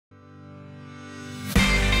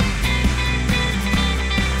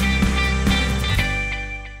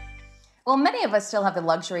Well, many of us still have the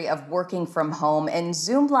luxury of working from home, and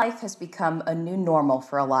Zoom life has become a new normal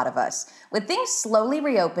for a lot of us. With things slowly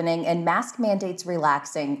reopening and mask mandates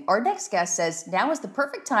relaxing, our next guest says now is the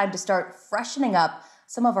perfect time to start freshening up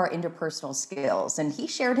some of our interpersonal skills. And he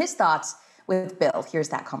shared his thoughts with Bill. Here's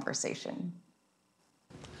that conversation.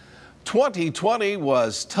 2020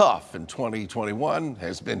 was tough and 2021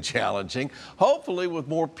 has been challenging. Hopefully, with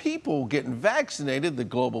more people getting vaccinated, the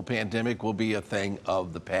global pandemic will be a thing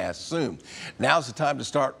of the past soon. Now's the time to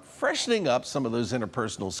start freshening up some of those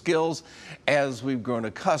interpersonal skills as we've grown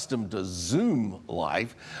accustomed to Zoom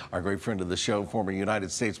life. Our great friend of the show, former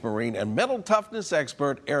United States Marine and mental toughness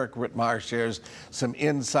expert Eric Rittmeyer shares some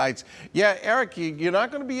insights. Yeah, Eric, you're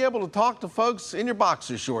not going to be able to talk to folks in your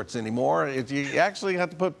boxer shorts anymore. You actually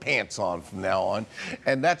have to put pants on from now on,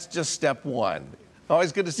 and that's just step one.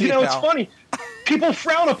 Always good to see you, pal. It's funny. People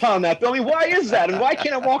frown upon that, Billy. Why is that? And why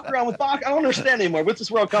can't I walk around with box? I don't understand anymore. What's this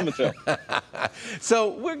world coming to?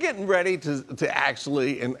 So we're getting ready to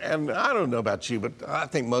actually, and I don't know about you, but I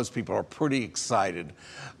think most people are pretty excited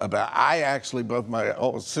about. Both my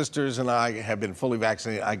old sisters and I have been fully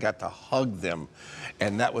vaccinated. I got to hug them,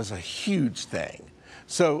 and that was a huge thing.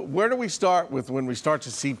 So where do we start with when we start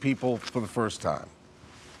to see people for the first time?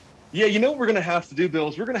 Yeah, you know what we're going to have to do, Bill,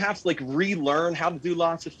 is we're going to have to relearn how to do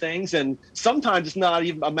lots of things. And sometimes it's not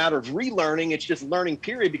even a matter of relearning, it's just learning,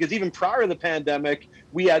 period, because even prior to the pandemic,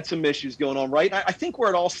 we had some issues going on, right? I think where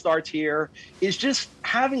it all starts here is just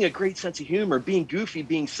having a great sense of humor, being goofy,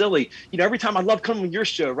 being silly. You know, every time I love coming to your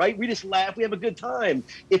show, right? We just laugh, we have a good time.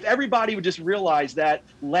 If everybody would just realize that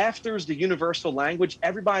laughter is the universal language,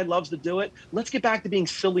 everybody loves to do it. Let's get back to being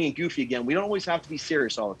silly and goofy again. We don't always have to be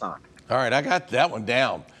serious all the time. All right, I got that one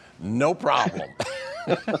down. No problem.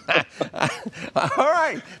 All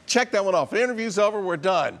right, check that one off. The interview's over, we're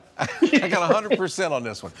done. I got 100% on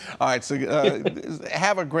this one. All right, so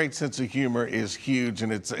have a great sense of humor is huge,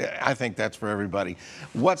 and I think that's for everybody.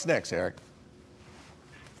 What's next, Eric?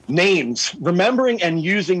 Names, remembering and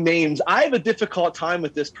using names. I have a difficult time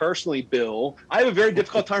with this personally, Bill. I have a very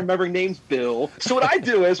difficult time remembering names, Bill. So what I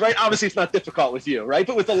do is, right, obviously it's not difficult with you, right?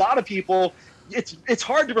 But with a lot of people, it's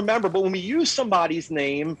hard to remember, but when we use somebody's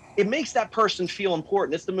name, it makes that person feel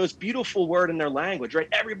important. It's the most beautiful word in their language, right?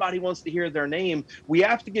 Everybody wants to hear their name. We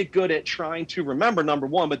have to get good at trying to remember, number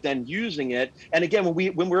one, but then using it. And again,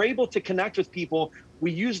 when we're able to connect with people,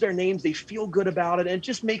 we use their names, they feel good about it, and it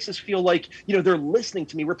just makes us feel like, you know, they're listening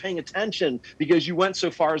to me, we're paying attention because you went so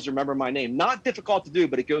far as to remember my name. Not difficult to do,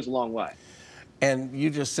 but it goes a long way. And you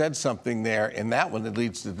just said something there in that one that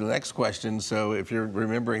leads to the next question. So if you're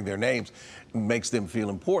remembering their names, it makes them feel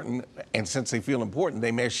important. And since they feel important,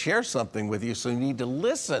 they may share something with you, so you need to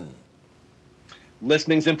listen.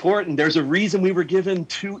 Listening's important. There's a reason we were given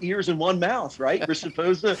 2 ears and 1 mouth, right? We're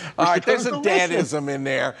supposed to. All right, there's a dadism in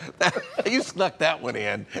there. You snuck that one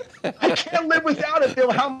in. I can't live without it,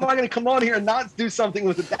 Bill. How am I going to come on here and not do something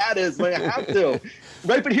with the dadism? I have to,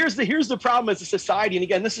 right? But here's the problem as a society, and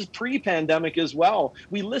again, this is pre-pandemic as well.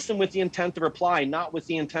 We listen with the intent to reply, not with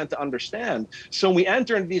the intent to understand. So when we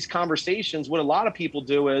enter into these conversations, what a lot of people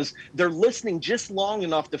do is they're listening just long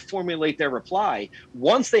enough to formulate their reply.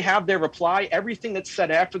 Once they have their reply, everything that's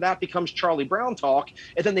said after that becomes Charlie Brown talk,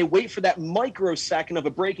 and then they wait for that microsecond of a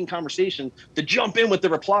breaking conversation to jump in with the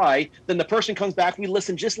reply. Then the person comes back, we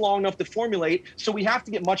listen just long enough to formulate. So we have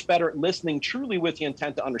to get much better at listening truly with the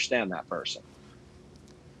intent to understand that person.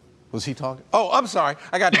 Was he talking? Oh, I'm sorry,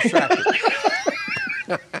 I got distracted.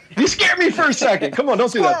 You scared me for a second. Come on,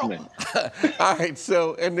 don't do that to me. All right,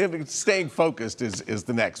 so, and then staying focused is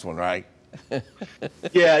the next one, right?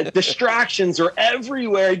 Yeah, distractions are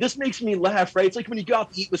everywhere. This makes me laugh, right? It's like when you go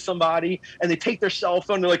out to eat with somebody and they take their cell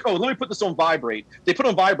phone, they're like, oh, let me put this on vibrate. They put it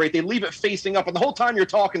on vibrate, they leave it facing up, and the whole time you're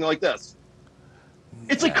talking, they're like this.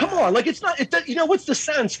 It's like, come on, like it's not, you know, what's the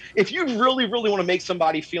sense? If you really, really want to make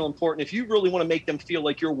somebody feel important, if you really want to make them feel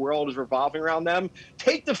like your world is revolving around them,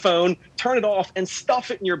 take the phone, turn it off, and stuff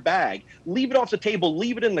it in your bag. Leave it off the table,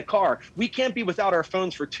 leave it in the car. We can't be without our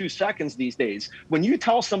phones for 2 seconds these days. When you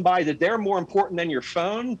tell somebody that they're more important than your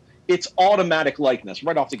phone, it's automatic likeness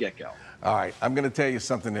right off the get-go. All right, I'm going to tell you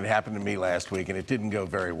something that happened to me last week, and it didn't go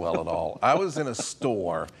very well at all. I was in a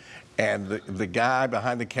store, and the guy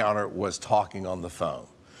behind the counter was talking on the phone.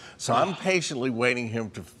 So I'm patiently waiting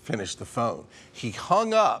him to finish the phone. He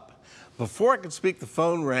hung up. Before I could speak, the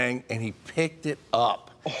phone rang, and he picked it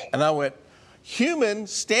up. And I went, human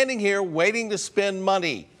standing here waiting to spend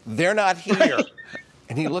money. They're not here.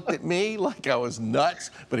 And he looked at me like I was nuts,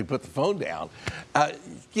 but he put the phone down.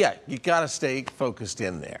 Yeah, you got to stay focused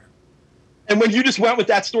in there. And when you just went with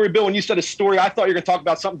that story, Bill, when you said a story, I thought you were going to talk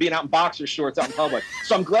about something being out in boxer shorts out in public.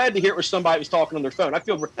 So I'm glad to hear it where somebody was talking on their phone.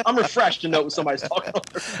 I'm refreshed to know when somebody's talking on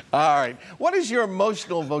their phone. All right. What is your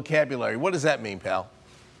emotional vocabulary? What does that mean, pal?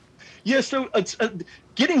 Yeah, so it's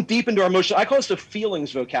getting deep into our emotional, I call this the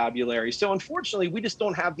feelings vocabulary. So unfortunately, we just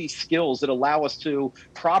don't have these skills that allow us to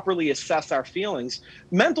properly assess our feelings.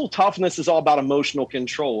 Mental toughness is all about emotional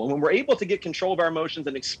control. And when we're able to get control of our emotions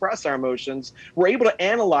and express our emotions, we're able to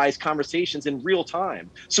analyze conversations in real time.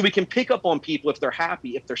 So we can pick up on people if they're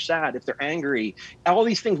happy, if they're sad, if they're angry, all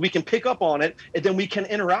these things, we can pick up on it, and then we can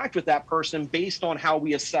interact with that person based on how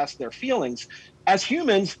we assess their feelings. As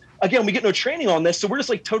humans, again, we get no training on this, so we're just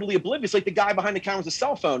like totally oblivious, like the guy behind the counter with a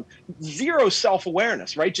cell phone. Zero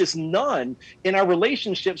self-awareness, right? Just none. In our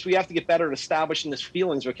relationships, we have to get better at establishing this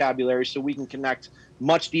feelings vocabulary so we can connect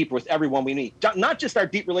much deeper with everyone we meet. Not just our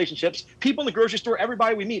deep relationships, people in the grocery store,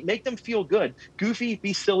 everybody we meet, make them feel good. Goofy,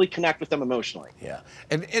 be silly, connect with them emotionally. Yeah,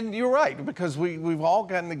 and you're right, because we've all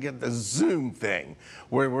gotten to get the Zoom thing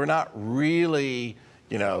where we're not really,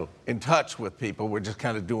 in touch with people. We're just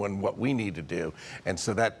kind of doing what we need to do. And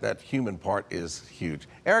so that human part is huge.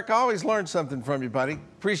 Eric, I always learn something from you, buddy.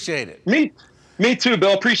 Appreciate it. Me too,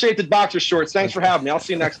 Bill. Appreciate the boxer shorts. Thanks for having me. I'll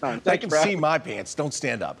see you next time. Thank you. See my pants. Don't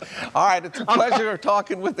stand up. All right. It's a pleasure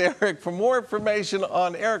talking with Eric. For more information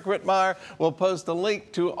on Eric Rittmeyer, we'll post a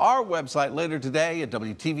link to our website later today at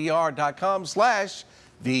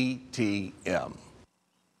WTVR.com/VTM.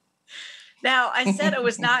 Now, I said I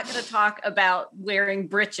was not going to talk about wearing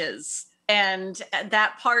breeches and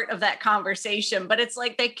that part of that conversation, but it's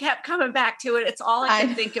like they kept coming back to it. It's all I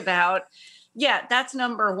could think about. Yeah, that's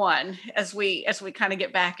number one as we kind of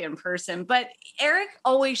get back in person. But Eric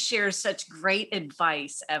always shares such great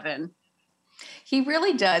advice, Evan. He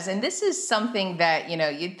really does. And this is something that,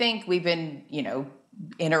 you'd think we've been,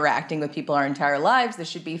 interacting with people our entire lives. This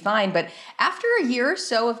should be fine. But after a year or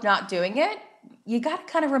so of not doing it, you got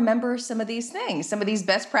to kind of remember some of these things, some of these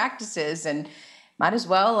best practices, and might as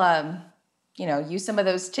well, use some of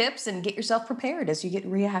those tips and get yourself prepared as you get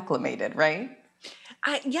reacclimated, right?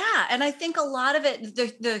 Yeah. And I think a lot of it,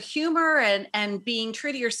 the humor and being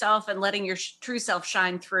true to yourself and letting your true self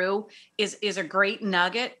shine through is a great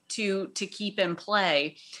nugget to keep in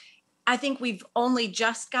play. I think we've only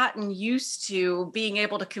just gotten used to being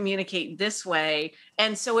able to communicate this way.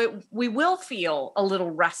 And so we will feel a little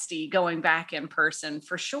rusty going back in person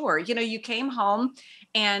for sure. You came home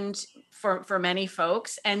and for many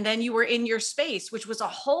folks, and then you were in your space, which was a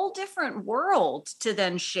whole different world to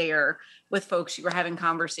then share with folks you were having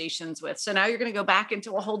conversations with. So now you're going to go back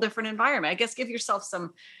into a whole different environment. I guess give yourself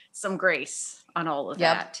some grace on all of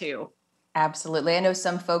that too. Absolutely. I know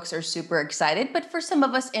some folks are super excited, but for some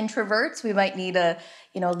of us introverts, we might need a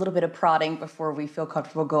little bit of prodding before we feel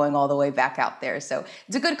comfortable going all the way back out there. So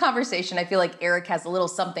it's a good conversation. I feel like Eric has a little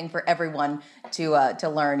something for everyone to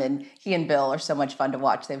learn, and he and Bill are so much fun to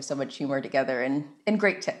watch. They have so much humor together and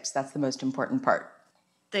great tips. That's the most important part.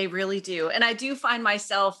 They really do. And I do find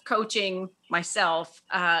myself coaching myself,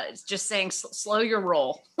 just saying, slow your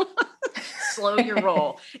roll. Slow your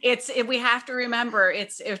roll. We have to remember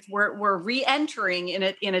we're re-entering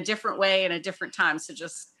in a different way in a different time. So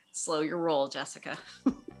just slow your roll, Jessica.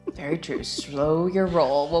 Very true. Slow your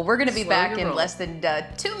roll. Well, we're going to be back in less than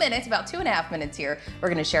 2 minutes, about 2.5 minutes here. We're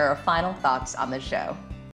going to share our final thoughts on the show.